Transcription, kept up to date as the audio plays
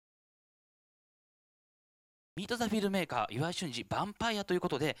ミート・ザ・フィルメーカー岩井俊二ヴァンパイアというこ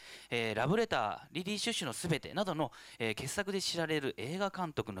とで、ラブレターリリー・シュシュのすべてなどの、傑作で知られる映画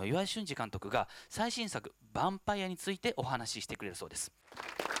監督の岩井俊二監督が最新作ヴァンパイアについてお話ししてくれるそうです。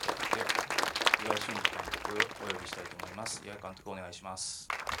では岩井俊二監督をお呼びしたいと思います。岩井監督お願いします。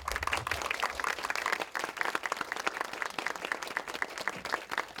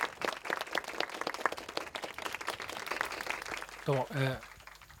どうも、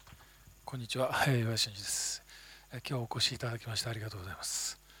こんにちは、岩井俊二です。今日お越しいただきましてありがとうございま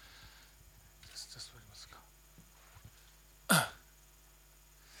す。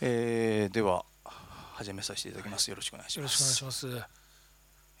では始めさせていただきます。よろしくお願いします。よろしくお願いしま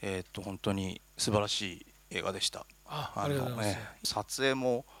す。本当に素晴らしい映画でした。ありがとうございます。撮影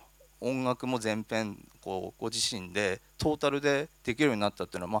も音楽も全編ご自身でトータルでできるようになったっ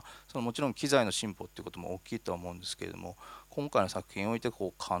ていうのは、そのもちろん機材の進歩っていうことも大きいとは思うんですけれども、今回の作品において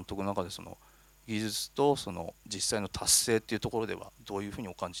監督の中でその技術とその実際の達成っていうところではどういうふうに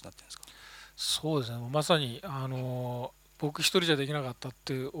お感じになってるんですか？そうですね、まさに僕一人じゃできなかったっ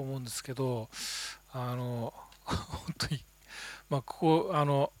て思うんですけど、本当にここア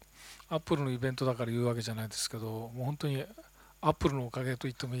ップルのイベントだから言うわけじゃないですけど、もう本当にアップルのおかげと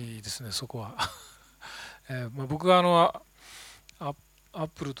言ってもいいですね、そこは。僕がアッ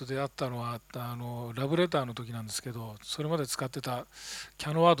プルと出会ったのはラブレターの時なんですけど、それまで使ってたキ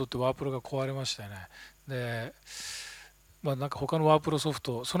ャノワードってワープロが壊れましてね。で、なんか他のワープロソフ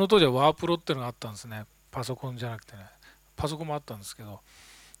ト、その当時はワープロっていうのがあったんですね。パソコンじゃなくてね。パソコンもあったんですけど、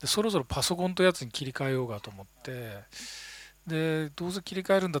でそろそろパソコンというやつに切り替えようかと思って、でどうせ切り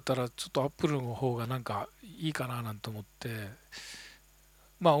替えるんだったらちょっとアップルの方がなんかいいかななんて思って、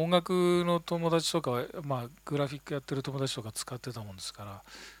音楽の友達とかは、グラフィックやってる友達とか使ってたもんですから、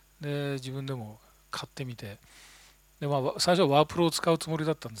で自分でも買ってみて、で、最初はワープロを使うつもり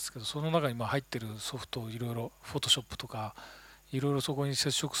だったんですけど、その中に入ってるソフトをいろいろフォトショップとかいろいろそこに接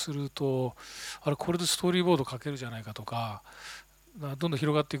触すると、あれこれでストーリーボード書けるじゃないかとか、どんどん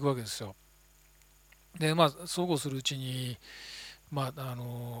広がっていくわけですよ。でそうこうするうちに、今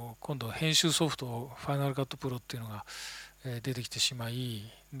度編集ソフトファイナルカットプロっていうのが出てきてしま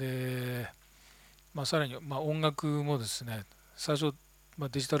い、で、さらに音楽もですね、最初、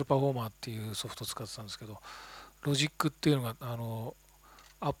デジタルパフォーマーっていうソフトを使ってたんですけど、ロジックっていうのが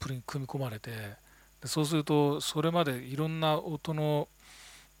アップルに組み込まれて、でそうするとそれまでいろんな音の、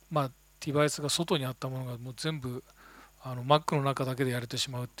デバイスが外にあったものがもう全部Mac の中だけでやれて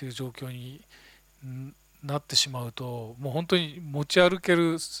しまうっていう状況になってしまうと、もう本当に持ち歩け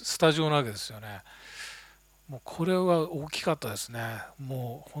るスタジオなわけですよね。もうこれは大きかったですね。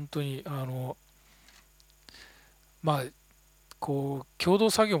もう本当にこう共同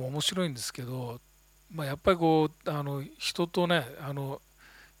作業も面白いんですけど、やっぱりこう人とね、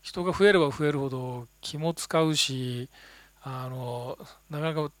人が増えれば増えるほど気も使うし、なか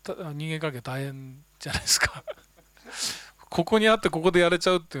なか人間関係大変じゃないですか。ここにあってここでやれち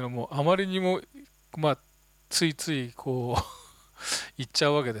ゃうっていうのもあまりにもついついこう言っちゃ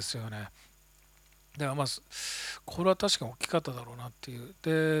うわけですよね。だからこれは確かに大きかっただろうなっていう。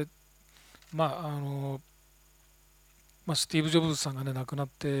でスティーブ・ジョブズさんがね亡くなっ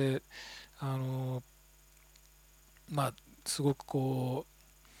て、あのすごくこう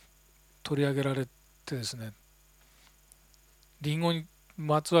取り上げられてですね、リンゴに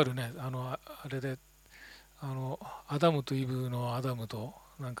まつわるね、あれでアダムとイブのアダムと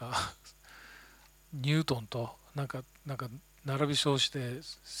なんかニュートンとなんか並び称して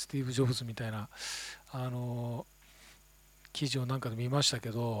スティーブ・ジョブズみたいな記事をなんかで見ましたけ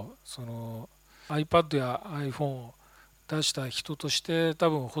ど、その iPad や iPhone を出した人として多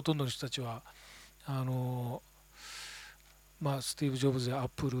分ほとんどの人たちはスティーブ・ジョブズやアッ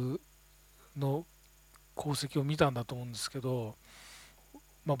プルの功績を見たんだと思うんですけど、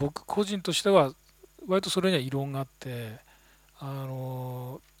僕個人としては割とそれには異論があって、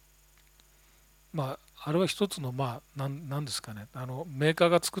あれは一つのなんですかね、メーカー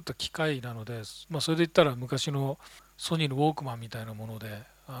が作った機械なので、それで言ったら昔のソニーのウォークマンみたいなもので、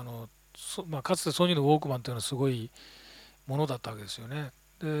かつてソニーのウォークマンというのはすごいものだったわけですよね。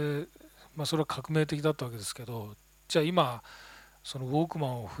で、それは革命的だったわけですけど、じゃあ今そのウォークマ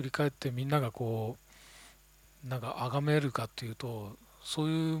ンを振り返ってみんながこうなんか崇めるかっていうと、そう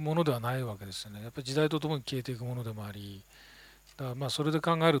いうものではないわけですよね。やっぱり時代とともに消えていくものでもあり、だからそれで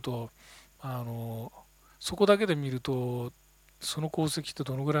考えるとそこだけで見るとその功績って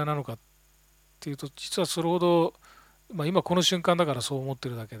どのぐらいなのかっていうと、実はそれほど、今この瞬間だからそう思って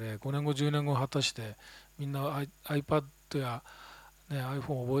るだけで、5年後10年後果たしてみんな iPad や、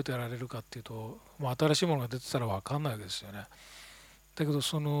iPhone を覚えてられるかっていうと、新しいものが出てたら分かんないわけですよね。だけど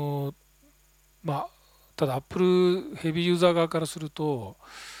そのただアップルヘビーユーザー側からすると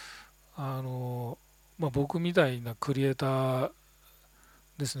僕みたいなクリエイター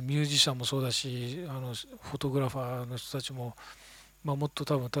ですね、ミュージシャンもそうだしフォトグラファーの人たちも、もっと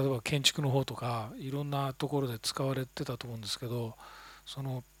多分例えば建築の方とかいろんなところで使われてたと思うんですけど、そ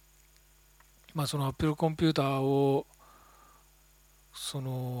のアップルコンピューターを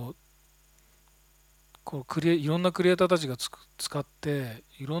いろんなクリエイターたちが使って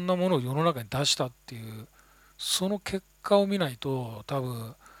いろんなものを世の中に出したっていうその結果を見ないと多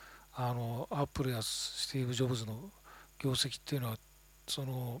分アップルやスティーブ・ジョブズの業績っていうのは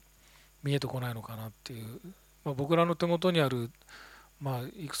見えてこないのかなっていう、僕らの手元にある、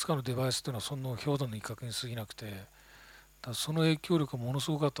いくつかのデバイスっていうのはその氷山の一角に過ぎなくて、その影響力がものす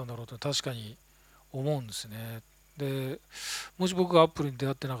ごかったんだろうと確かに思うんですね。でもし僕がアップルに出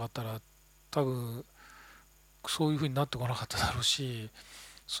会ってなかったら多分そういうふうになってこなかっただろうし、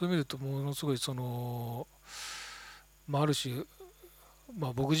そういう意味で言うとものすごいある種、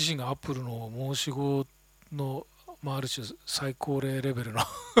僕自身がアップルの申し子の、ある種最高齢レベルの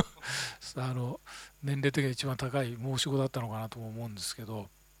年齢的には一番高い申し子だったのかなとも思うんですけど、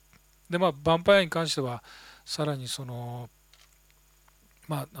でヴァンパイアに関してはさらにキヤ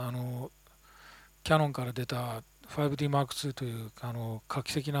ノンから出た 5DMark2 という画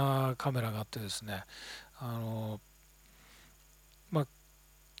期的なカメラがあってですね、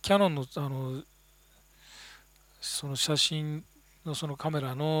キヤノンのその写真のそのカメ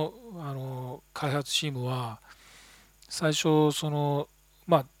ラの開発チームは最初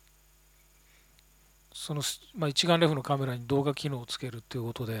一眼レフのカメラに動画機能をつけるという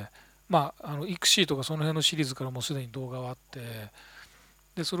ことで、イクシーとかその辺のシリーズからもうすでに動画はあって、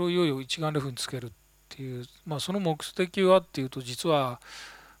でそれをいよいよ一眼レフにつけるっていう、その目的はっていうと実は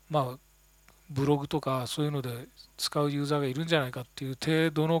ブログとかそういうので使うユーザーがいるんじゃないかっていう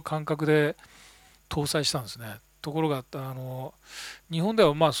程度の感覚で搭載したんですね。ところが日本で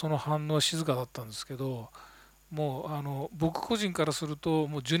はその反応は静かだったんですけど、もう僕個人からすると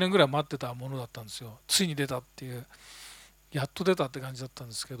もう10年ぐらい待ってたものだったんですよ。ついに出たっていう、やっと出たって感じだったん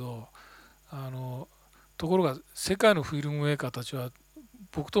ですけど、ところが世界のフィルムメーカーたちは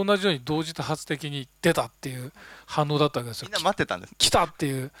僕と同じように同時多発的に出たっていう反応だったわけですよ。みんな待ってたんです。来たって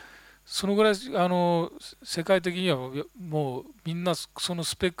いう、そのぐらい世界的にはもうみんなその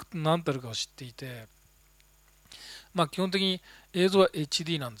スペック何たるかを知っていて、基本的に映像は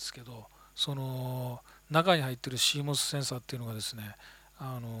HD なんですけど、その中に入ってる CMOS センサーっていうのがですね、言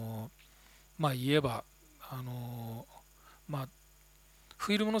えば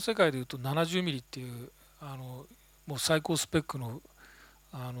フィルムの世界でいうと70ミリっていうもう最高スペックの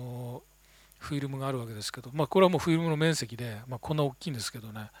フィルムがあるわけですけど、これはもうフィルムの面積で、こんな大きいんですけ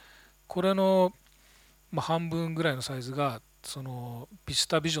どね、これの、半分ぐらいのサイズがそのビス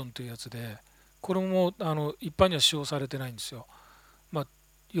タビジョンというやつで、これも一般には使用されてないんですよ。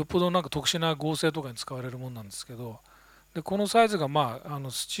よっぽどなんか特殊な合成とかに使われるもんなんですけど、でこのサイズが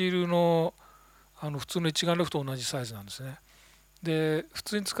スチールの普通の一眼レフと同じサイズなんですね。で普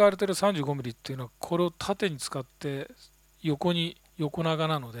通に使われている 35mm っていうのはこれを縦に使って横長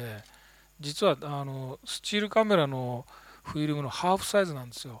なので、実はスチールカメラのフィルムのハーフサイズな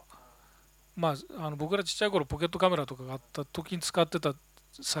んですよ。僕らちっちゃい頃ポケットカメラとかがあった時に使ってた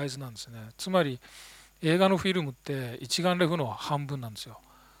サイズなんですね。つまり映画のフィルムって一眼レフの半分なんですよ、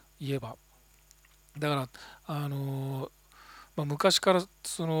言えば。だから昔からじ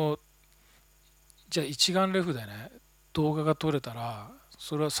ゃあ一眼レフでね動画が撮れたら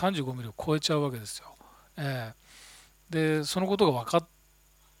それは 35mm を超えちゃうわけですよ。でそのことが分かっ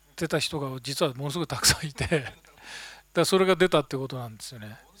てた人が実はものすごくたくさんいてだからそれが出たってことなんですよ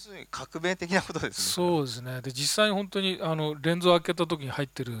ね。革命的なことですね。そうですね。で実際に本当にレンズを開けた時に入っ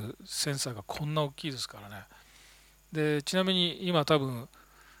てるセンサーがこんな大きいですからね。でちなみに今多分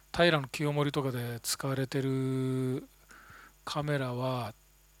平清盛とかで使われてるカメラは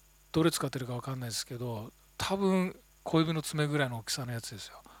どれ使ってるか分かんないですけど、多分小指の爪ぐらいの大きさのやつです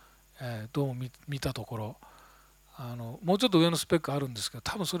よ。どうも見たところもうちょっと上のスペックあるんですけど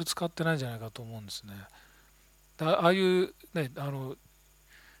多分それ使ってないんじゃないかと思うんですね。ああいうね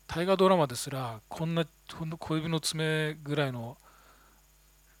大河ドラマですらこんな小指の爪ぐらいの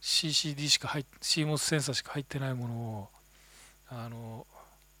CCD しかCMOS センサーしか入ってないものを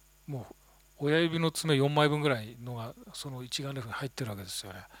もう親指の爪4枚分ぐらいのがその一眼レフに入ってるわけです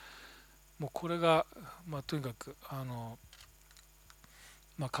よね。もうこれが、とにかく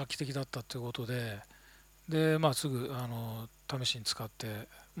画期的だったということで、すぐ試しに使って、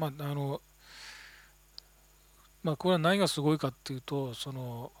これは何がすごいかっていうと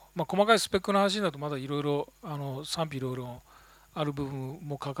細かいスペックの話だとまだいろいろ賛否いろいろある部分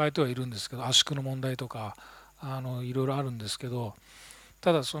も抱えてはいるんですけど、圧縮の問題とかいろいろあるんですけど、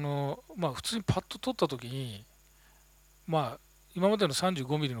ただ普通にパッと撮った時に、今までの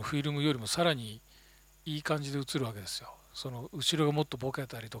35ミリのフィルムよりもさらにいい感じで映るわけですよ。その後ろがもっとボケ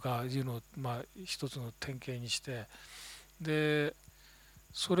たりとかいうのを一つの典型にして、で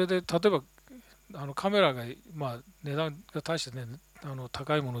それで例えばカメラが値段が大してね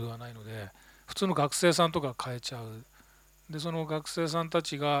高いものではないので、普通の学生さんとか買えちゃう。でその学生さんた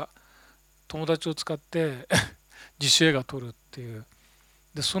ちが友達を使って自主映画撮るっていう、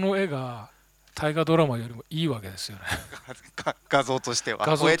でその絵が大河ドラマよりもいいわけですよね。画像としては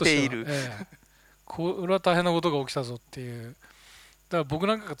画像超えとしては、ている。これは大変なことが起きたぞっていう。だから僕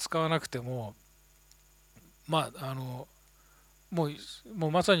なんかが使わなくても、まああのも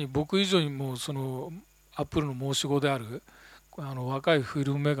うまさに僕以上にもそのアップルの申し子である若いフィ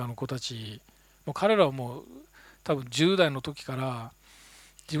ルムメーカーの子たち、もう彼らはもう多分10代の時から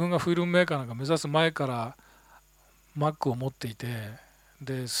自分がフィルムメーカーなんか目指す前から Mac を持っていて、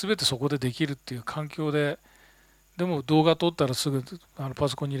で全てそこでできるっていう環境で、でも動画撮ったらすぐパ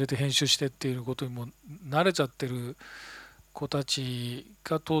ソコンに入れて編集してっていうことにも慣れちゃってる子たち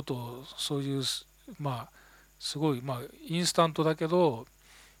がとうとうそういうすごいインスタントだけど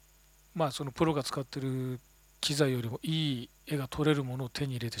そのプロが使ってる機材よりもいい絵が撮れるものを手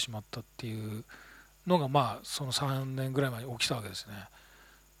に入れてしまったっていうのがその3年ぐらい前に起きたわけですね。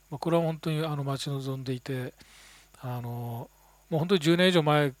これは本当に待ち望んでいて、もう本当に10年以上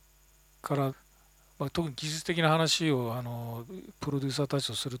前から、特に技術的な話をプロデューサーたち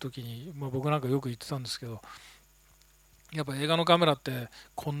とするときに、僕なんかよく言ってたんですけど、やっぱ映画のカメラって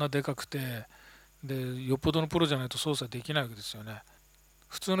こんなでかくて、でよっぽどのプロじゃないと操作できないわけですよね。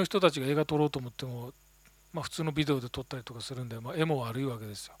普通の人たちが映画撮ろうと思っても、普通のビデオで撮ったりとかするんで、絵も悪いわけ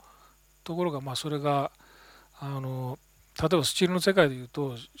ですよ。ところがそれが例えばスチールの世界でいう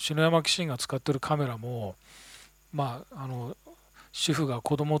と篠山紀信が使ってるカメラも、主婦が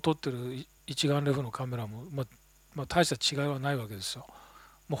子供を撮ってる一眼レフのカメラも、大した違いはないわけですよ。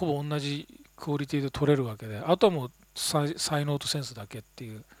もうほぼ同じクオリティで撮れるわけで、あとはもう才能とセンスだけって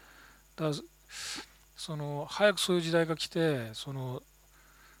いう。だから早くそういう時代が来て、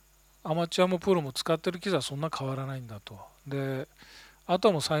アマチュアもプロも使ってる機材はそんな変わらないんだと。であと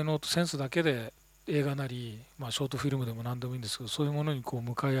はもう才能とセンスだけで映画なり、ショートフィルムでも何でもいいんですけど、そういうものにこう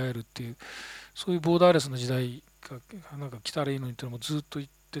向かい合えるっていう、そういうボーダーレスな時代がなんか来たらいいのにっていうのもずっと言っ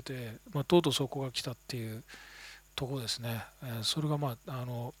てて、とうとうそこが来たっていうところですね。それが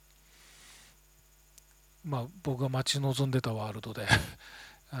僕が待ち望んでたワールドで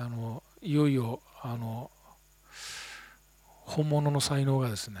いよいよ本物の才能が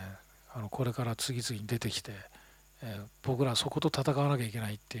ですねこれから次々に出てきて、僕らはそこと戦わなきゃいけな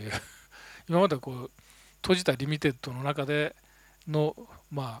いっていう今まではこう閉じたリミテッドの中での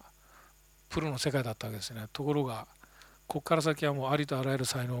プロの世界だったわけですね。ところがここから先はもうありとあらゆる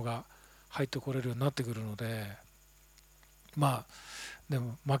才能が入ってこれるようになってくるので、で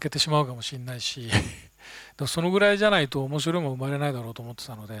も負けてしまうかもしれないしでもそのぐらいじゃないと面白いも生まれないだろうと思って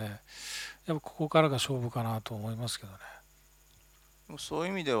たので、やっぱここからが勝負かなと思いますけどね。そうい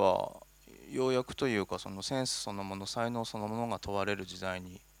う意味ではようやくというか、そのセンスそのもの、才能そのものが問われる時代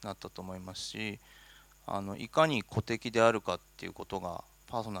になったと思いますし、いかに個的であるかっていうことが、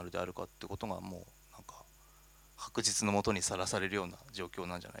パーソナルであるかっていうことがもうなんか白日のもとにさらされるような状況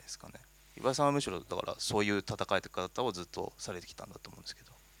なんじゃないですかね。岩井さんはむしろだからそういう戦い方をずっとされてきたんだと思うんですけ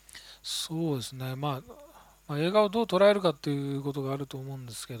ど。そうですね、映画をどう捉えるかっていうことがあると思うん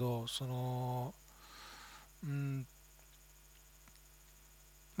ですけど、うん、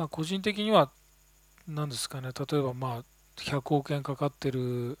個人的には何ですかね、例えば100億円かかって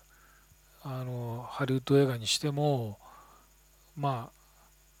るハリウッド映画にしても、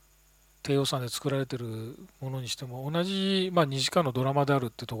低予算で作られてるものにしても同じ、2時間のドラマである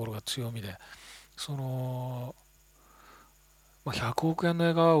ってところが強みで、100億円の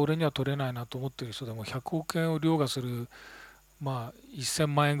映画は俺には撮れないなと思ってる人でも100億円を凌駕する、1000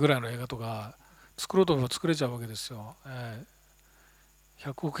万円ぐらいの映画とか作ろうと思えば作れちゃうわけですよ。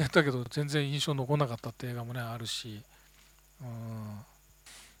100億円だけど全然印象残らなかったって映画もねあるし、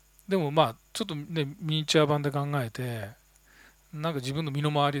でもちょっとねミニチュア版で考えて、なんか自分の身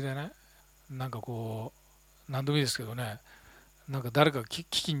の回りでね、なんかこう何でもいいですけどね、なんか誰か危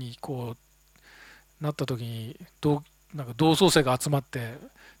機にこうなった時になんか同窓生が集まって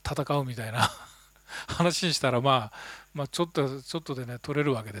戦うみたいな話にしたらちょっとでね取れ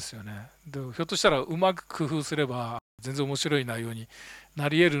るわけですよね。でもひょっとしたらうまく工夫すれば全然面白い内容にな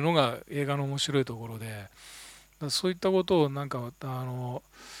り得るのが映画の面白いところで、そういったことをなんか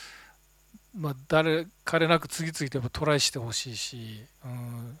彼なく次々とやっぱトライしてほしいし、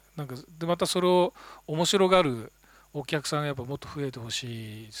なんかでまたそれを面白がるお客さんがやっぱもっと増えてほ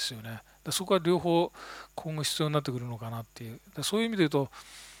しいですよね。そこは両方今後必要になってくるのかなっていう。そういう意味で言うと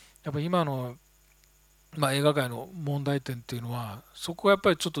やっぱ今の、映画界の問題点っていうのはそこはやっぱ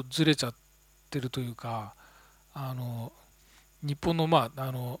りちょっとずれちゃってるというか、あの日本のなん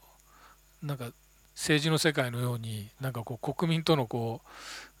か政治の世界のようになんかこう国民とのコ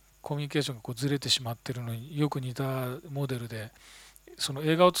ミュニケーションがずれてしまってるのによく似たモデルで、その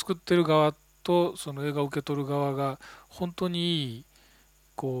映画を作ってる側とその映画を受け取る側が本当にいい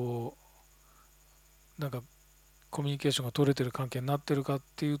こなんかコミュニケーションが取れてる関係になってるかっ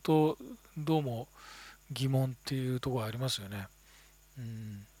ていうとどうも疑問っていうところがありますよね。う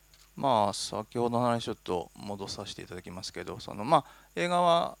ん、先ほどの話ちょっと戻させていただきますけど、映画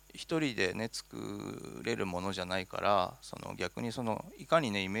は一人でね作れるものじゃないから、逆にいか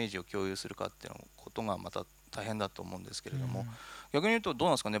にねイメージを共有するかっていうことがまた大変だと思うんですけれども、逆に言うとどう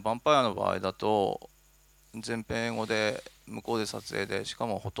なんですかね。ヴァンパイアの場合だと全編英語で向こうで撮影で、しか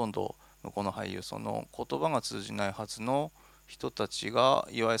もほとんど向こうの俳優、言葉が通じないはずの人たちが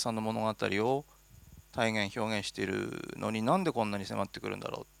岩井さんの物語を体現表現しているのに、なんでこんなに迫ってくるんだ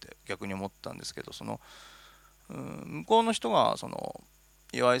ろうって逆に思ったんですけど、向こうの人が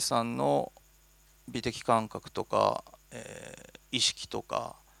岩井さんの美的感覚とか、意識と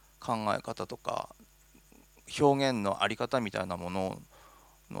か考え方とか表現のあり方みたいなもの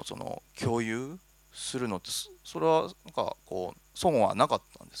の共有するのって、それはなんか齟齬はなかっ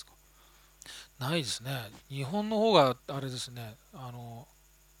たんですか？ないですね。日本の方があれですね。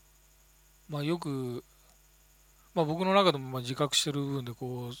よく、僕の中でも自覚してる部分で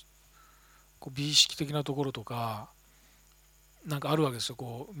美意識的なところとかなんかあるわけです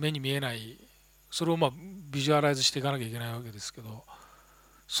よ。目に見えないそれをビジュアライズしていかなきゃいけないわけですけど、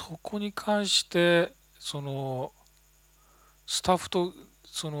そこに関してスタッフと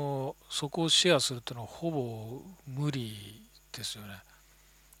そこをシェアするっていうのはほぼ無理ですよね。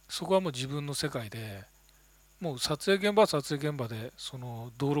そこはもう自分の世界で、もう撮影現場は撮影現場で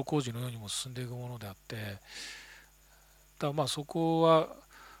道路工事のようにも進んでいくものであって、だからそこは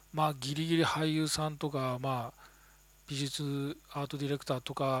ギリギリ俳優さんとか、美術アートディレクター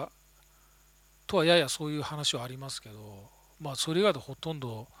とかとはややそういう話はありますけど、それ以外でほとん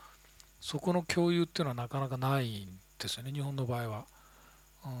どそこの共有っていうのはなかなかないんですよね、日本の場合は。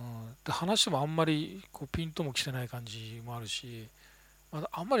で話もあんまりピンとも来てない感じもあるし、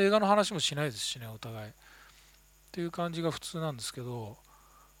あんまり映画の話もしないですしね、お互いっていう感じが普通なんですけど、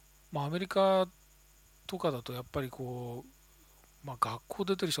アメリカとかだとやっぱり学校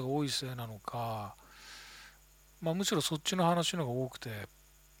出てる人が多いせいなのか、むしろそっちの話の方が多くて、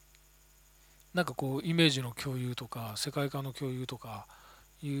なんかイメージの共有とか世界観の共有とか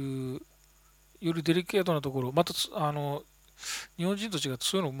いうよりデリケートなところ、また日本人と違って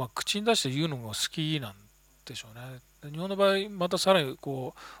そういうのを口に出して言うのが好きなんでしょうね。日本の場合またさらに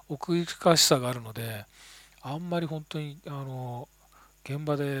奥ゆかしさがあるので、あんまり本当に現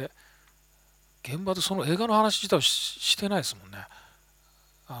場でその映画の話自体をしてないですもんね。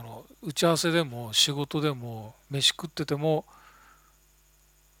打ち合わせでも仕事でも飯食ってても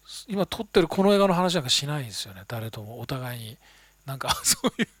今撮ってるこの映画の話なんかしないんですよね、誰とも。お互いになんかそう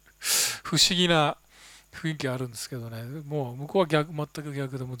いう不思議な雰囲気あるんですけどね。もう向こうは全く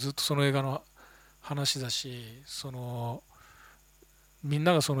逆でもずっとその映画の話だし、みん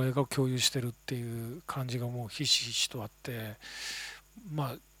ながその映画を共有してるっていう感じがもうひしひしとあって、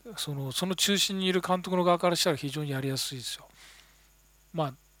その中心にいる監督の側からしたら非常にやりやすいですよ。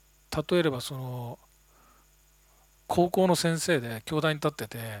例えれば高校の先生で教壇に立って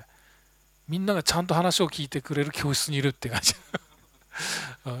て、みんながちゃんと話を聞いてくれる教室にいるって感じ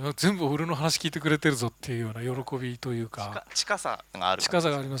全部俺の話聞いてくれてるぞっていうような喜びというか近さがある近さ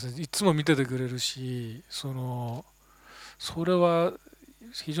がありますね。いつも見ててくれるし、それは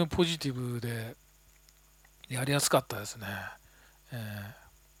非常にポジティブでやりやすかったですね。え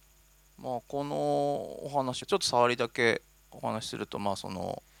このお話ちょっと触りだけお話しすると、ヴ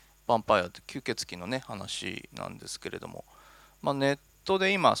ァンパイアって吸血鬼のね話なんですけれども、ネット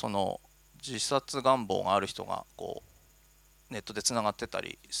で今自殺願望がある人がネットでつながってた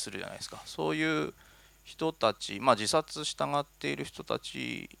りするじゃないですか。そういう人たち、自殺したがっている人た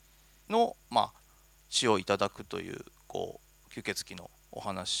ちの、死をいただくという吸血鬼のお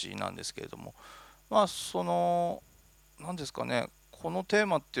話なんですけれども、何ですかね、このテー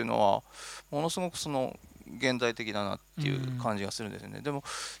マっていうのはものすごく現代的だなっていう感じがするんですよね。でも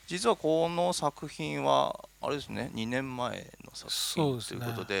実はこの作品はあれですね、2年前の作品という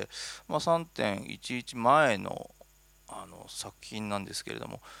ことで、3.11前の作品なんですけれど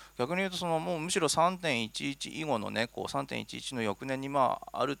も、逆に言うともうむしろ3.11以後のねこう3.11の翌年にあ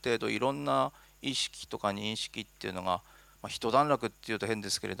る程度いろんな意識とか認識っていうのが、一段落っていうと変で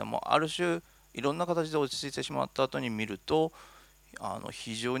すけれども、ある種いろんな形で落ち着いてしまった後に見ると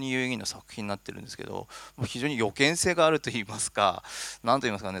非常に有意義な作品になってるんですけど、もう非常に予見性があると言いますか、何と言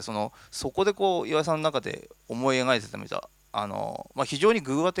いますかね、そこでこう岩井さんの中で思い描いてたみた非常に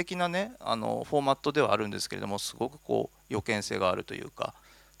偶話的なねフォーマットではあるんですけれども、すごくこう予見性があるというか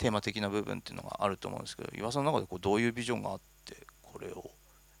テーマ的な部分っていうのがあると思うんですけど、岩井さんの中でこうどういうビジョンがあってこれを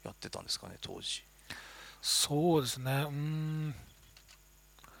やってたんですかね当時。そうですね。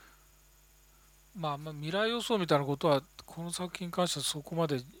未来予想みたいなことはこの作品に関してはそこま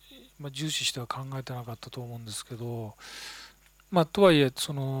で重視しては考えてなかったと思うんですけど、とはいえ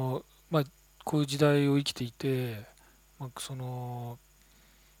こういう時代を生きていて、まあ、その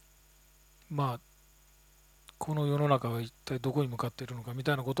まあこの世の中は一体どこに向かっているのかみ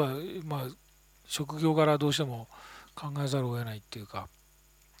たいなことは、職業柄どうしても考えざるを得ないっていうか、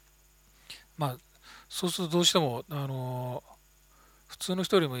そうするとどうしても普通の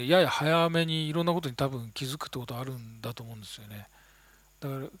人よりもやや早めにいろんなことに多分気づくってことはあるんだと思うんですよね。だ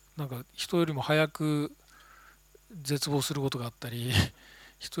からなんか人よりも早く絶望することがあったり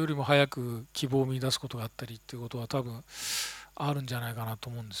人よりも早く希望を見出すことがあったりっていうことは多分あるんじゃないかなと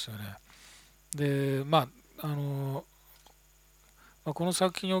思うんですよね。であのこの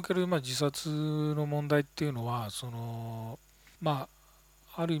作品における自殺の問題っていうのは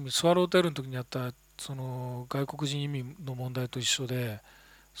ある意味スワローテイルの時にやった外国人移民の問題と一緒で、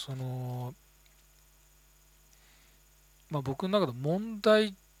その僕の中で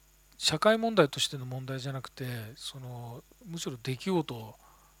社会問題としての問題じゃなくて、むしろ出来事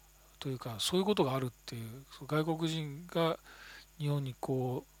というかそういうことがあるっていう、外国人が日本にい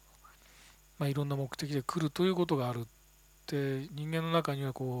ろんな目的で来るということがあるって、人間の中に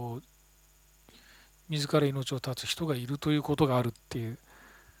は自ら命を絶つ人がいるということがあるっていう。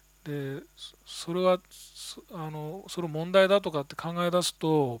でそれはそれを問題だとかって考え出す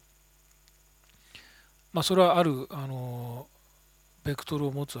と、それはあるベクトル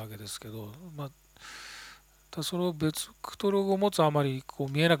を持つわけですけど、それをベクトルを持つあまり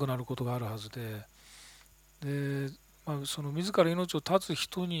見えなくなることがあるはずで、その自ら命を絶つ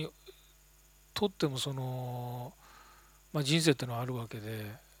人にとっても人生っていうのはあるわけで、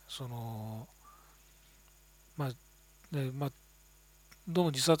そのまあねまあ、どう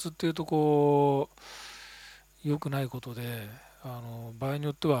も自殺っていうと良くないことで、場合に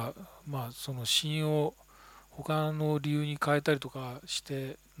よっては、その死因を他の理由に変えたりとかし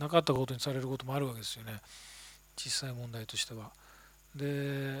てなかったことにされることもあるわけですよね、実際問題としては。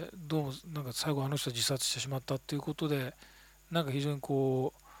でどうもなんか最後あの人は自殺してしまったっていうことで、なんか非常に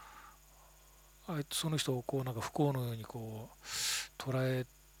その人をなんか不幸のように捉え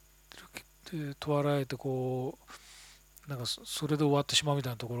捉えてなんかそれで終わってしまうみ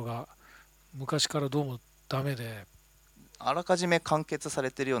たいなところが昔からどうもダメで。あらかじめ完結され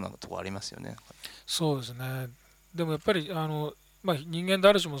てるようなところありますよね。そうですね。でもやっぱり人間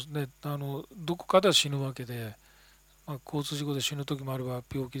誰しもね、どこかでは死ぬわけで、交通事故で死ぬ時もあれば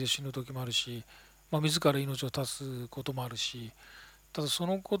病気で死ぬ時もあるし、自ら命を絶つこともあるし、ただそ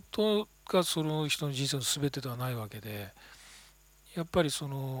のことがその人の人生の全てではないわけで、やっぱり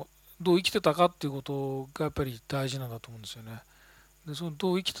どう生きてたかっていうことがやっぱり大事なんだと思うんですよね。でその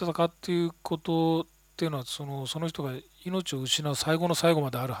どう生きてたかっていうことっていうのはその人が命を失う最後の最後ま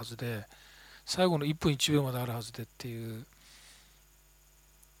であるはずで、最後の1分1秒まであるはずでっていう。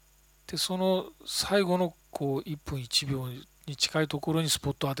でその最後の1分1秒に近いところにスポ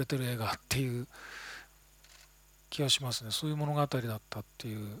ットを当ててる映画っていう気がしますね。そういう物語だったって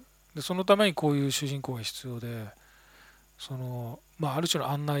いう。でそのためにこういう主人公が必要で、ある種の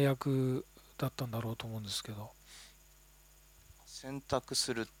案内役だったんだろうと思うんですけど。選択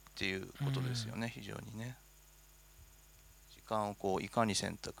するっていうことですよね、非常にね。時間をいかに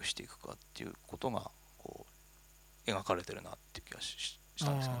選択していくかっていうことが描かれてるなっていう気がし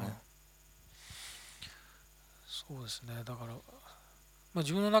たんですよね。そうですね。だから、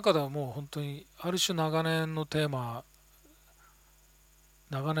自分の中ではもう本当にある種長年のテーマ、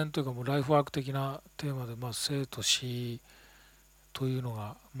長年というかもうライフワーク的なテーマで、生と死というの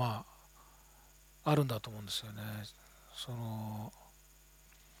があるんだと思うんですよね。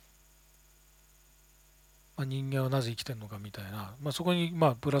人間はなぜ生きてるのかみたいな、そこに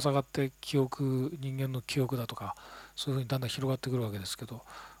ぶら下がって人間の記憶だとかそういうふうにだんだん広がってくるわけですけど、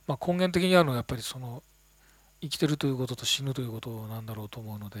根源的にあるのはやっぱり生きてるということと死ぬということなんだろうと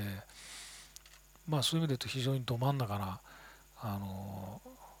思うので、そういう意味で言うと非常にど真ん中な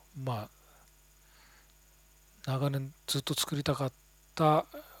長年ずっと作りたかった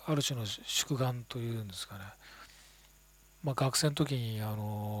ある種の宿願というんですかね、学生の時に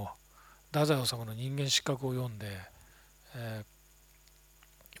太宰治の人間失格を読んで、え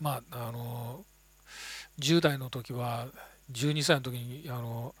10代の時は12歳の時に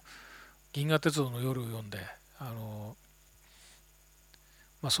銀河鉄道の夜を読んで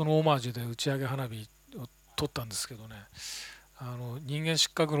そのオマージュで打ち上げ花火を撮ったんですけどね、人間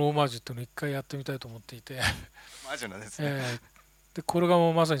失格のオマージュっていうのを一回やってみたいと思っていてマジなんですね。でこれが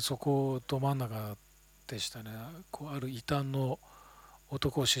もうまさにそこど真ん中でしたね。ある異端の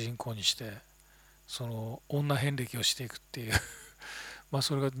男を主人公にしてその女遍歴をしていくっていう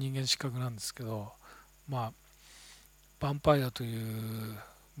それが人間失格なんですけど、ヴァンパイアという、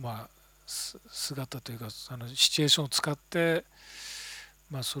姿というかシチュエーションを使って、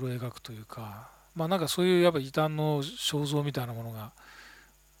それを描くというか、なんかそういうやっぱ異端の肖像みたいなものが、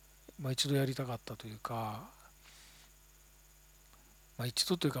一度やりたかったというか、一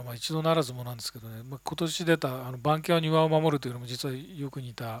度というか、一度ならずもなんですけどね、今年出た番犬は庭を守るというのも実はよく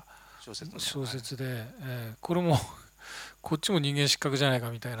似た小説で、これもこっちも人間失格じゃないか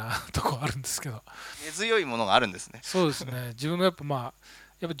みたいなとこあるんですけど、根強いものがあるんですね。そうですね。自分のやっぱ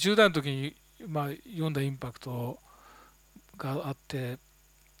10代の時に読んだインパクトがあって、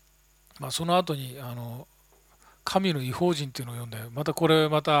その後に神の異邦人っていうのを読んで、これ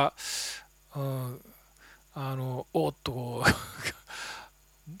また、うん、おっとこう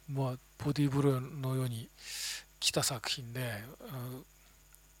ボディーブルーのように来た作品で、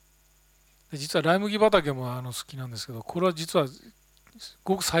実はライ麦畑も好きなんですけど、これは実はす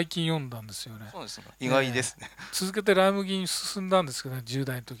ごく最近読んだんですよね。そうですね。意外ですね。続けてライ麦に進んだんですけどね、10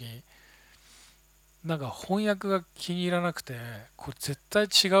代の時に。なんか翻訳が気に入らなくて、これ絶対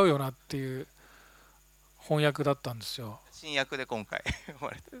違うよなっていう翻訳だったんですよ。新訳で今回読ま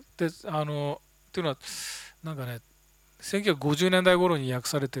れて。で、っていうのは、なんかね、1950年代頃に訳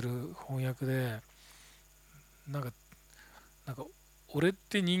されてる翻訳で、なんか、俺っ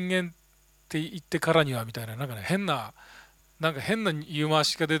て人間って言ってからにはみたいな、変な言い回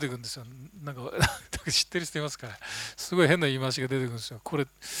しが出てくるんですよ。知ってる人いますかね。すごい変な言い回しが出てくるんですよ。これ、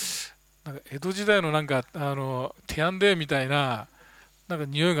江戸時代のテアンデーみたいな、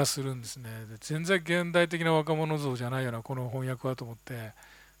匂いがするんですね。で全然現代的な若者像じゃないようなこの翻訳はと思って、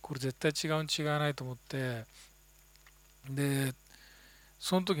これ絶対違うに違わないと思って、で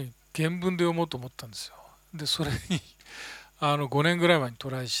その時に原文で読もうと思ったんですよ。でそれに5年ぐらい前に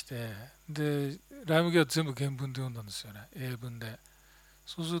トライして、でライムゲは全部原文で読んだんですよね、英文で。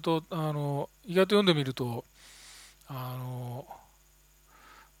そうすると意外と読んでみると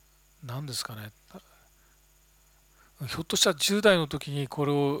何ですかね、ひょっとしたら10代の時にこ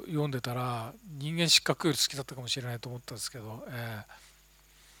れを読んでたら人間失格より好きだったかもしれないと思ったんですけど、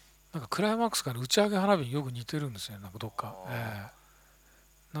クライマックスが、ね、打ち上げ花火によく似てるんですよね、どっか、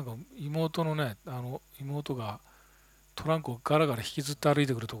妹のね妹がトランクをガラガラ引きずって歩い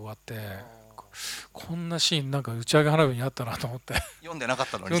てくるとこがあって、こんなシーン打ち上げ花火にあったなと思って読んでなかっ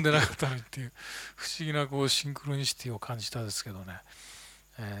たのにっていう不思議なシンクロニシティを感じたんですけどね。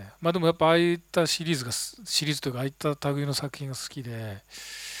でもやっぱああいったシリーズというかああいった類の作品が好きで、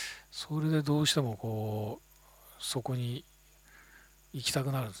それでどうしてもそこに行きた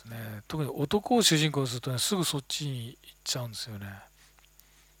くなるんですね。特に男を主人公にするとね、すぐそっちに行っちゃうんですよね。だか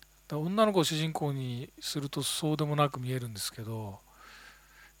ら女の子を主人公にするとそうでもなく見えるんですけど、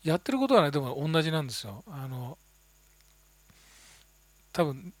やってることはねでも同じなんですよ。多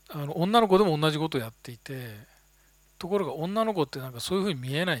分女の子でも同じことをやっていて、ところが女の子ってそういう風に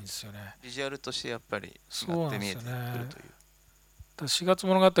見えないんですよね。ビジュアルとしてやっぱりそうなんですよね。くるという。4月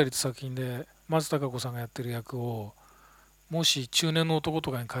物語って作品で松たか子さんがやってる役をもし中年の男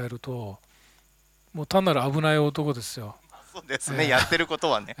とかに変えると、もう単なる危ない男ですよ。そうですね、やってるこ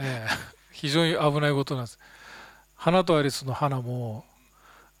とはね、非常に危ないことなんです。花とアリスの花も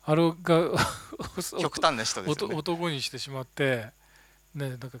あれが極端な人ですよね。男にしてしまって、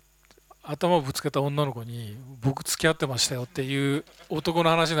ね、頭をぶつけた女の子に僕付き合ってましたよっていう男の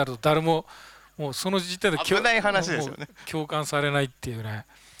話になると誰ももうその時点で危ない話ですよね。共感されないっていうね、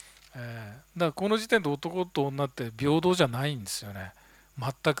だからこの時点で男と女って平等じゃないんですよね。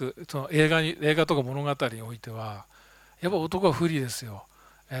全くその映画とか物語においてはやっぱ男は不利ですよ。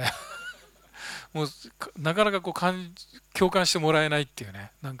もうなかなか共感してもらえないっていうね、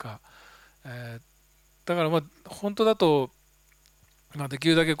だから本当だと、でき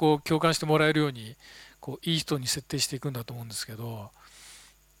るだけ共感してもらえるようにいい人に設定していくんだと思うんですけど、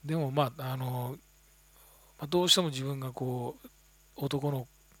でもどうしても自分が男の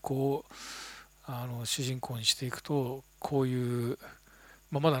子を主人公にしていくとこういう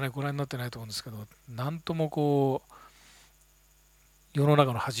まだねご覧になってないと思うんですけど、なんともこう世の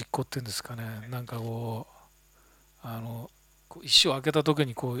中の端っこっていうんですかね、なんかこう石を開けた時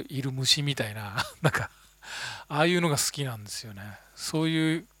にこういる虫みたいななんかああいうのが好きなんですよね。そう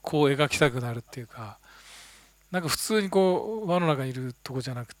いうこう描きたくなるっていうか、なんか普通にこう輪の中にいるとこ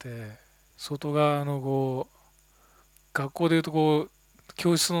じゃなくて、外側のこう学校でいうとこう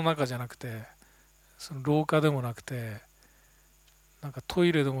教室の中じゃなくて、その廊下でもなくて、なんかト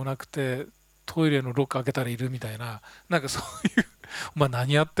イレでもなくて、トイレのロック開けたらいるみたいな、なんかそういうお前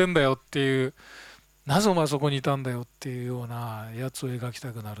何やってんだよっていう、なぜお前そこにいたんだよっていうようなやつを描き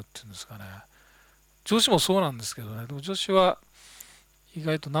たくなるっていうんですかね。女子もそうなんですけどね。でも女子は意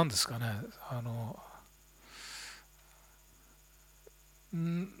外と何ですかね、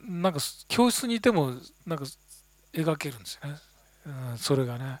なんか教室にいてもなんか描けるんですよね。それ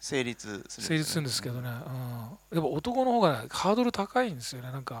がね成立する成立するんですけどね、やっぱ男の方が、ね、ハードル高いんですよ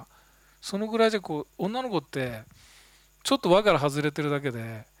ね。なんかそのぐらいじゃこう女の子ってちょっと輪から外れてるだけ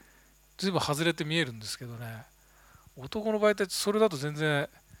で随分外れて見えるんですけどね、男の場合ってそれだと全然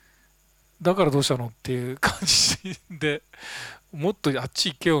だからどうしたのっていう感じで、もっとあっ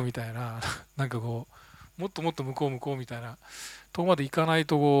ち行けよみたいな、なんかこうもっともっと向こうみたいなとこまで行かない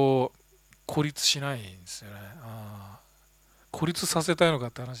とこう孤立しないんですよね。孤立させたいのか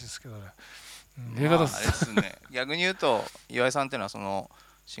って話ですけどね、映画だあれですね逆に言うと岩井さんっていうのはその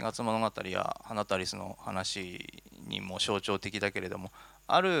4月物語や花とアリスの話にも象徴的だけれども、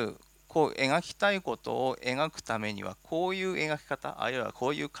あるこう描きたいことを描くためにはこういう描き方、あるいはこ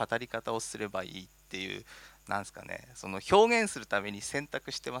ういう語り方をすればいいっていう、なんですかね、その表現するために選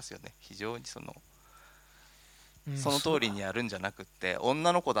択してますよね。非常にその通りにやるんじゃなくって、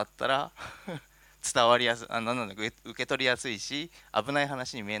女の子だったら伝わりやすい、受け取りやすいし、危ない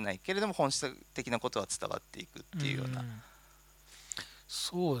話に見えないけれども本質的なことは伝わっていくっていうような。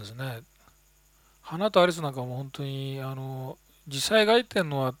そうですね。花とアリスなんかも本当に実際描いてる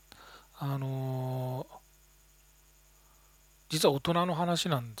のはあの実は大人の話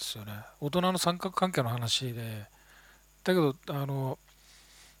なんですよね。大人の三角関係の話で、だけど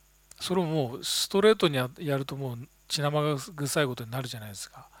それをもうストレートにやるともう血生臭いことになるじゃないです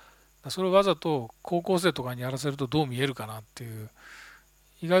か。それをわざと高校生とかにやらせるとどう見えるかなっていう、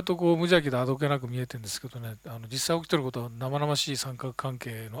意外とこう無邪気であどけなく見えてるんですけどね、実際起きてることは生々しい三角関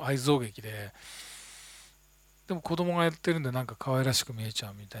係の愛憎劇で、でも子供がやってるんでなんか可愛らしく見えち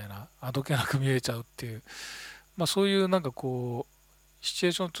ゃうみたいな、あどけなく見えちゃうっていう、そういうなんかこうシチュエ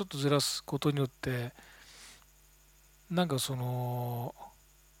ーションをちょっとずらすことによって、なんか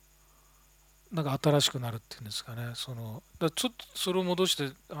なんか新しくなるっていうんですかね。ちょっとそれを戻して、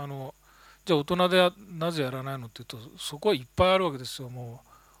じゃあ大人でなぜやらないのっていうと、そこはいっぱいあるわけですよ。もう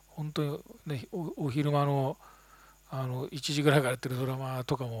本当に、ね、お昼間の1時ぐらいからやってるドラマ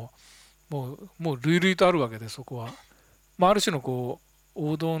とかももう類々とあるわけで、そこは、ある種のこ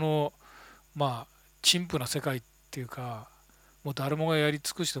う王道の陳腐な世界っていうか、もう誰もがやり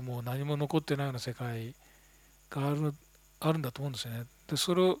尽くしてもう何も残ってないような世界があるんだと思うんですよね。で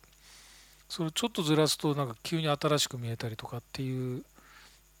それをちょっとずらすとなんか急に新しく見えたりとかっていう、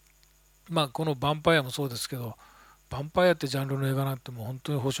このヴァンパイアもそうですけど、ヴァンパイアってジャンルの映画なんてもう本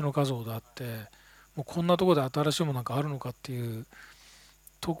当に星の数ほどあって、もうこんなところで新しいものなんかあるのかっていう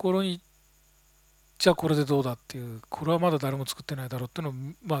ところに、じゃあこれでどうだっていう、これはまだ誰も作ってないだろうっていう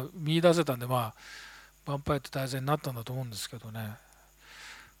のを見出せたんで、ヴァンパイアって題材になったんだと思うんですけどね。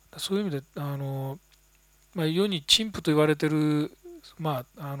そういう意味で世に陳腐と言われてる、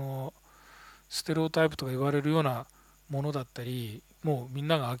ステレオタイプとか言われるようなものだったり、もうみん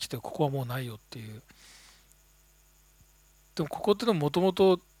なが飽きてここはもうないよっていう、でもここってもとも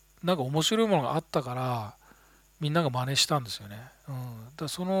となんか面白いものがあったからみんなが真似したんですよね。だから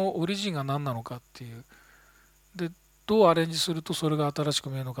そのオリジンが何なのかっていう、でどうアレンジするとそれが新しく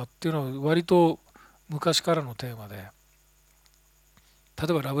見えるのかっていうのは割と昔からのテーマで、例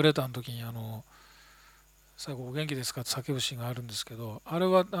えばラブレターの時に最後「お元気ですか?」って叫ぶシーンがあるんですけど、あれ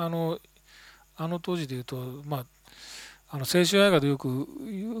はあの当時でいうと、青春映画でよく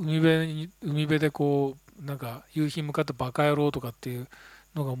海辺でこうなんか夕日に向かってバカ野郎とかっていう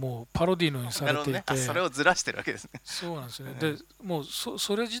のがもうパロディーのようにされていて、それをずらしてるわけですね。そうなんですよね。でもう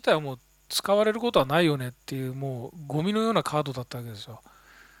それ自体はもう使われることはないよねっていう、もうゴミのようなカードだったわけですよ。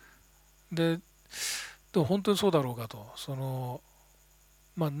でも本当にそうだろうかと、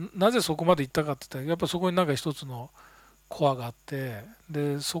なぜそこまで行ったかって言ったら、やっぱそこになんか一つのコアがあって、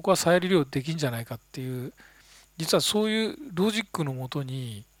でそこは再利用できんじゃないかっていう、実はそういうロジックのもと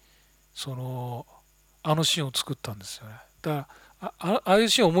にあのシーンを作ったんですよね。だからああいう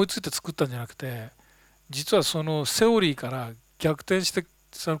シーンを思いついて作ったんじゃなくて、実はそのセオリーから逆転して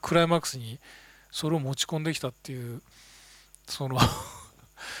そのクライマックスにそれを持ち込んできたっていう、その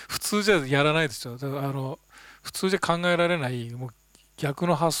普通じゃやらないですよ。だから普通じゃ考えられないもう逆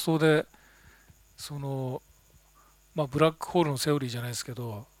の発想で、そのブラックホールのセオリーじゃないですけ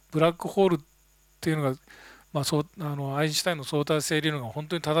ど、ブラックホールっていうのが、そうアインシュタインの相対性理論が本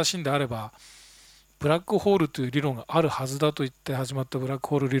当に正しいんであれば、ブラックホールという理論があるはずだと言って始まったブラック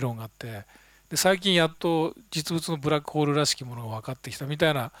ホール理論があって、で最近やっと実物のブラックホールらしきものが分かってきたみた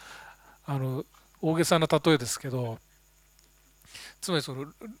いな、大げさな例えですけど、つまりその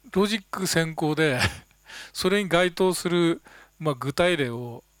ロジック先行でそれに該当する、具体例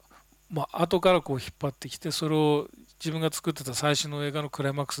を、後からこう引っ張ってきて、それを自分が作ってた最新の映画のク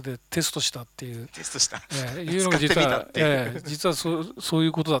ライマックスでテストしたっていう、テストした、いうのが実は、実はそうい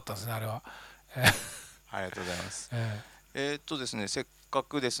うことだったんですね、あれは。ありがとうございます。ですね、せっか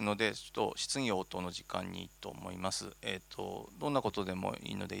くですので、ちょっと質疑応答の時間にと思います。どんなことでも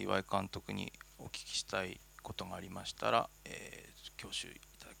いいので、岩井監督にお聞きしたいことがありましたら、挙手い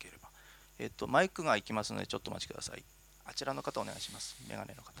ただければ。マイクが行きますので、ちょっとお待ちください。あちらの方お願いします。メガ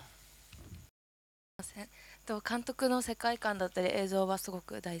ネの方。監督の世界観だったり映像はすご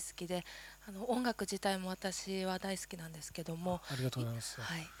く大好きで、音楽自体も私は大好きなんですけども、ありがとうございます。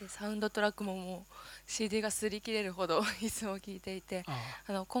でサウンドトラックももう CD が擦り切れるほどいつも聴いていて、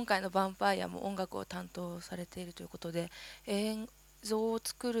今回の「ヴァンパイア」も音楽を担当されているということで、映像を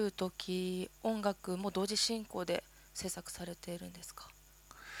作る時音楽も同時進行で制作されているんですか？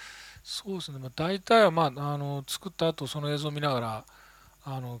そうですね、大体は、作った後その映像を見ながら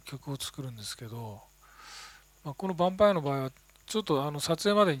曲を作るんですけど、この「ヴァンパイア」の場合はちょっと撮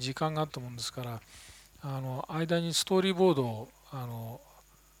影までに時間があったもんですから、間にストーリーボードを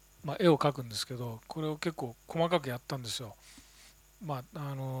絵を描くんですけど、これを結構細かくやったんですよ。描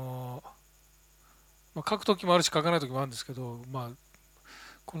く時もあるし描かない時もあるんですけど、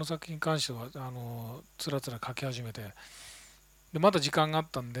この作品に関してはつらつら描き始めて、でまだ時間があっ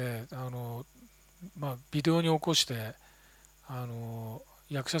たんでビデオに起こして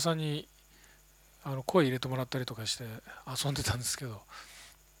役者さんに声入れてもらったりとかして遊んでたんですけど、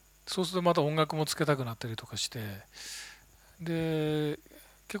そうするとまた音楽もつけたくなったりとかして、で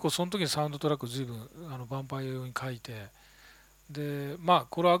結構その時にサウンドトラック随分ヴァンパイア用に書いて、で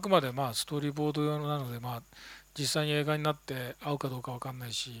これはあくまでストーリーボード用なので、実際に映画になって合うかどうか分かんな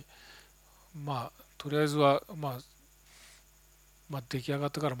いし、とりあえずは出来上が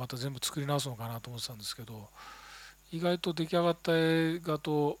ってからまた全部作り直すのかなと思ってたんですけど、意外と出来上がった映画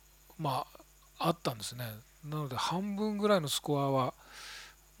とあったんですね。なので半分ぐらいのスコアは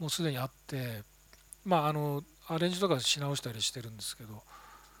もうすでにあって、アレンジとかし直したりしてるんですけど、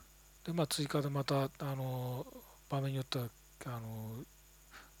で追加でまた場面によっては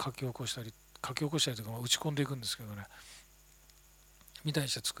書き起こしたりというか打ち込んでいくんですけどね、みたいに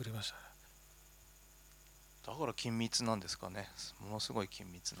して作りましたね。だから緊密なんですかね。ものすごい緊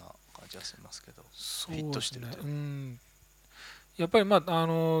密な感じがしますけど、そうフィットですね、してると。やっぱり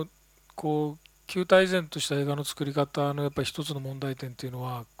こう旧態依然とした映画の作り方のやっぱり一つの問題点っていうの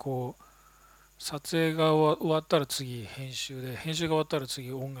は、こう撮影が終わったら次編集で、編集が終わったら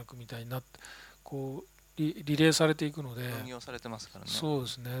次音楽みたいになって、こうリレーされていくので、分業されてますからね。そうで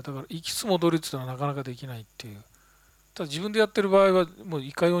すね、だから行きつ戻りっていうのはなかなかできないっていう。ただ自分でやってる場合はもう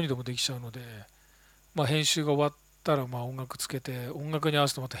いかようにでもできちゃうので、編集が終わったら音楽つけて、音楽に合わ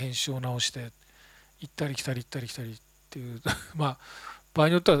せてまた編集を直して行ったり来たり行ったり来たりっていう場合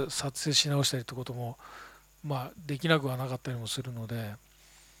によっては撮影し直したりってこともできなくはなかったりもするので、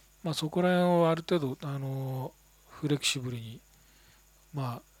そこら辺をある程度フレキシブルに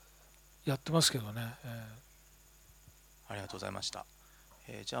やってますけどね。ありがとうございました。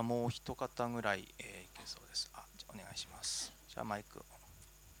じゃあもう一方ぐらい、いけそうです。じゃあお願いします。じゃあマイクを。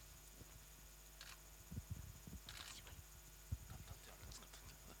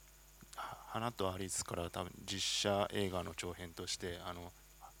花とアリスから多分実写映画の長編として7、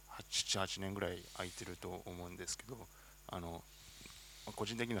8年ぐらい空いてると思うんですけど、個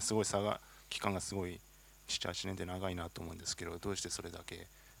人的にはすごい期間がすごい7、8年で長いなと思うんですけど、どうしてそれだけ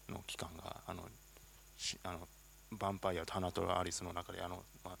の期間がヴァンパイアと花とアリスの中で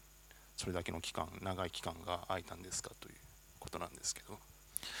それだけの長い期間が空いたんですかということなんですけど。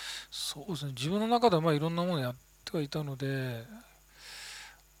そうですね、自分の中ではいろんなものをやってはいたので、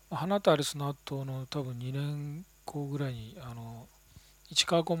花とアリスの後の多分2年後ぐらいに市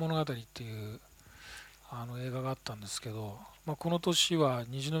川湖物語っていう映画があったんですけど、この年は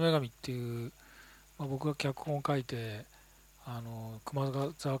虹の女神っていう、僕が脚本を書いて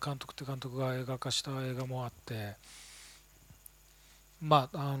熊沢監督って監督が映画化した映画もあって、た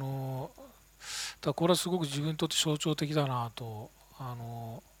だこれはすごく自分にとって象徴的だなと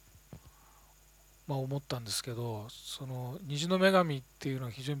思ったんですけど、その虹の女神っていうの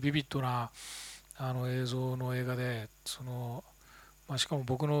は非常にビビッドな映像の映画で、しかも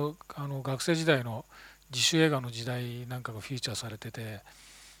僕の、学生時代の自主映画の時代なんかがフィーチャーされてて、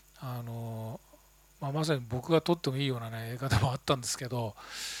まさに僕が撮ってもいいような、ね、映画でもあったんですけど、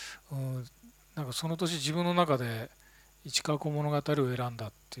なんかその年自分の中で市川小物語を選んだ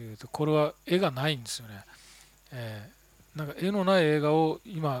っていうと、これは絵がないんですよね。なんか絵のない映画を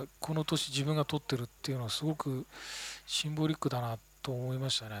今この年自分が撮ってるっていうのはすごくシンボリックだなと思いま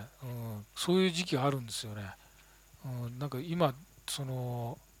したね。そういう時期があるんですよね。なんか今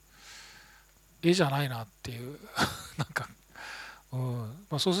絵じゃないなっていうなんか、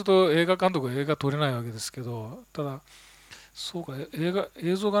そうすると映画監督は映画撮れないわけですけど、ただそうか、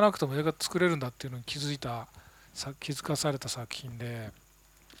映像がなくても映画作れるんだっていうのに気づかされた作品で、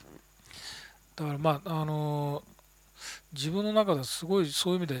だから自分の中ではすごい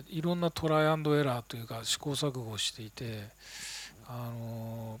そういう意味でいろんなトライアンドエラーというか試行錯誤をしていて、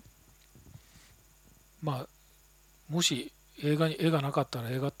もし映画に絵がなかったら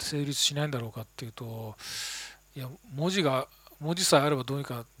映画って成立しないんだろうかっていうと、いや文字さえあればどうに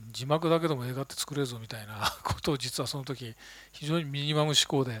か字幕だけでも映画って作れるぞみたいなことを実はその時非常にミニマム思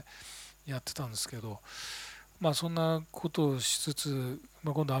考でやってたんですけど、そんなことをしつつ、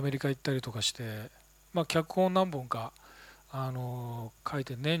今度アメリカ行ったりとかして、脚本何本か書い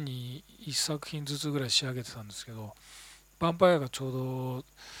て年に1作品ずつぐらい仕上げてたんですけど、ヴァンパイアがちょうど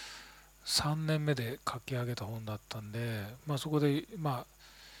3年目で書き上げた本だったんで、そこで4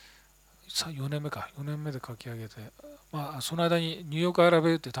年目で書き上げて、その間にニューヨークアイラ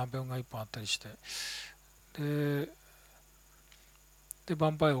ベルっていう短編が1本あったりして、でヴ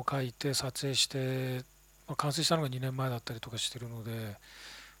ァンパイアを書いて撮影して、完成したのが2年前だったりとかしてるので、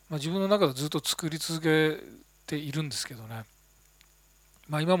自分の中でずっと作り続けているんですけどね。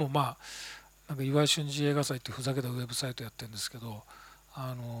今もなんか岩井俊二映画祭ってふざけたウェブサイトやってるんですけど、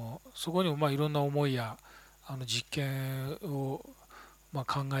そこにもいろんな思いや実験を考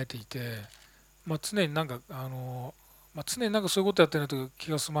えていて、常になんか常になんかそういうことやってないと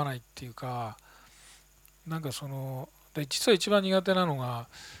気が済まないっていうか、なんかで実は一番苦手なのが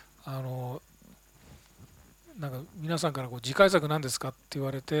なんか皆さんから次回作なんですかって言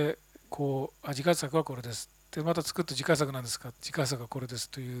われて、次回作はこれですで、また作って次回作なんですか、次回作はこれです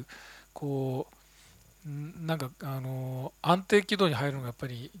という、なんか安定軌道に入るのがやっぱ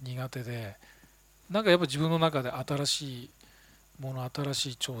り苦手で、なんかやっぱ自分の中で新しいもの、新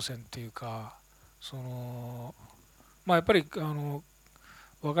しい挑戦っていうか、やっぱり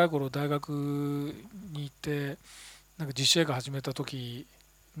若い頃大学に行ってなんか実写映画始めた時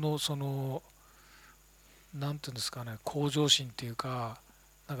のなんていうんですかね、向上心っていうか、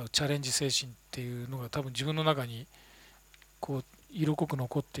なんかチャレンジ精神っていうのが多分自分の中に色濃く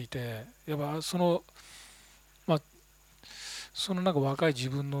残っていて、やっぱそのなんか若い自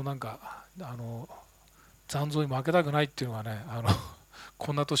分のなんか残像に負けたくないっていうのがね、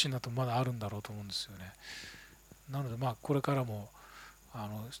こんな年になってもまだあるんだろうと思うんですよね。なのでこれからもあ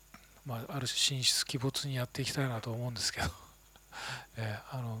る種神出鬼没にやっていきたいなと思うんですけど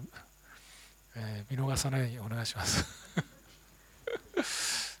見逃さないようにお願いします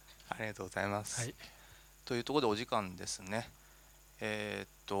ありがとうございます、はい、というところでお時間ですね。先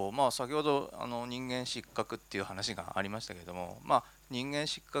ほど人間失格っていう話がありましたけれども、人間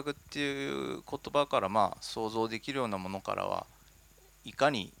失格っていう言葉から想像できるようなものからはいか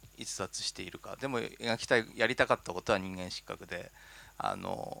に逸脱しているか。でもやりたかったことは人間失格で、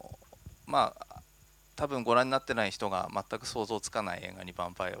多分ご覧になってない人が全く想像つかない映画にヴァ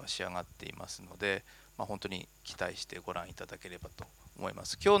ンパイアは仕上がっていますので、本当に期待してご覧いただければと思いま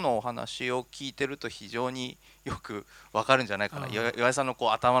す。今日のお話を聞いてると非常によくわかるんじゃないかな。岩井さんの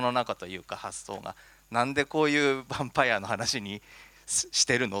頭の中というか発想が、なんでこういうヴァンパイアの話にし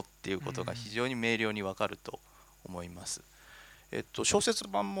てるのっていうことが非常に明瞭にわかると思います。小説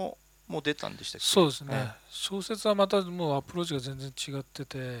版もう出たんでしたっけ？そうですね、小説はまたもうアプローチが全然違って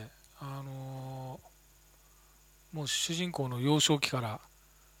て、もう主人公の幼少期から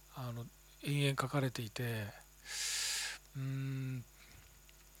延々書かれていて、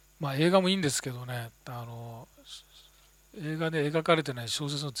映画もいいんですけどね、映画で描かれてない小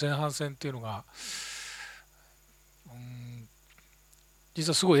説の前半戦っていうのが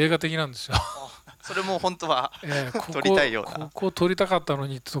実はすごい映画的なんですよそれも本当は撮りたいような、ここ撮りたかったの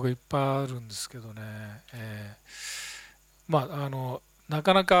にってとこいっぱいあるんですけどね、な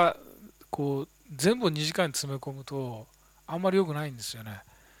かなか全部2時間に詰め込むとあんまり良くないんですよね。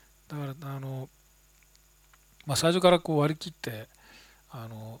だから最初から割り切って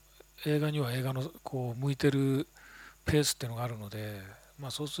映画には映画の向いてるペースっていうのがあるので、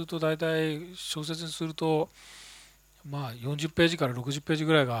そうすると大体小説にすると、40ページから60ページ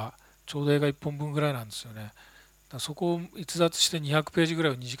ぐらいがちょうど映画1本分ぐらいなんですよね。だからそこを逸脱して200ページぐら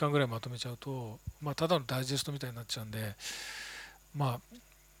いを2時間ぐらいまとめちゃうと、ただのダイジェストみたいになっちゃうんで、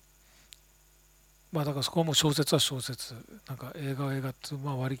だからそこはもう小説は小説、なんか映画は映画って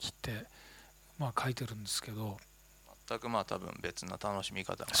割り切って書いてるんですけど、全く多分別な楽しみ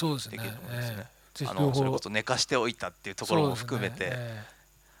方ができるとそうですね。思うんですね。ぜひ両方それこそ寝かしておいたっていうところも含めそうですて、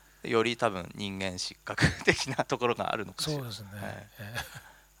ね。より多分人間失格的なところがあるのかしら。そうですね。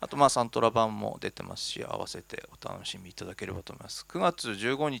あとサントラ版も出てますし、合わせてお楽しみいただければと思います。9月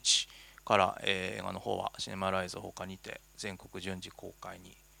15日から映画の方はシネマライズ他にて全国順次公開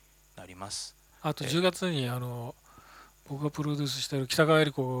になります。あと10月に僕がプロデュースしている北川恵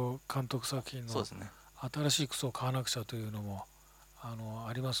理子監督作品の新しい靴を買わなくちゃというのも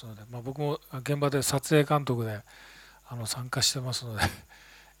ありますので、僕も現場で撮影監督で参加してますので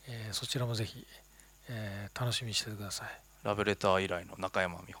そちらもぜひ楽しみにしててください。ラブレター以来の中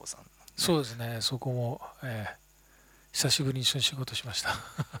山美穂さん、そうですね。そこも久しぶりに一緒に仕事しました楽し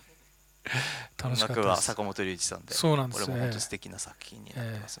かったです。音楽は坂本龍一さんで、そうなんです。これも本当素敵な作品になっ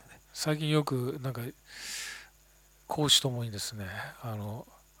てますので、最近よく講師ともにですね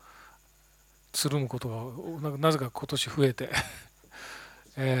つるむことがなぜか今年増えて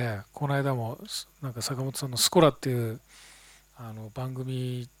この間も坂本さんの「スコラ」っていう番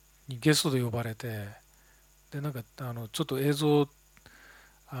組にゲストで呼ばれて、でちょっと映像ワ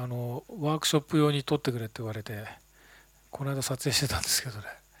ークショップ用に撮ってくれって言われて、この間撮影してたんですけどね、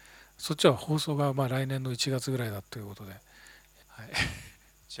そっちは放送が来年の1月ぐらいだということで、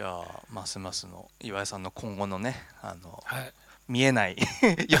じゃあますますの岩井さんの今後のねはい見えない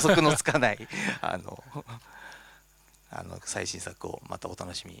予測のつかない最新作をまたお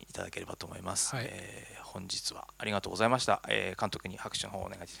楽しみいただければと思います。本日はありがとうございました。監督に拍手の方をお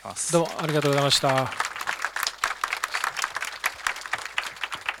願いします。どうもありがとうございました。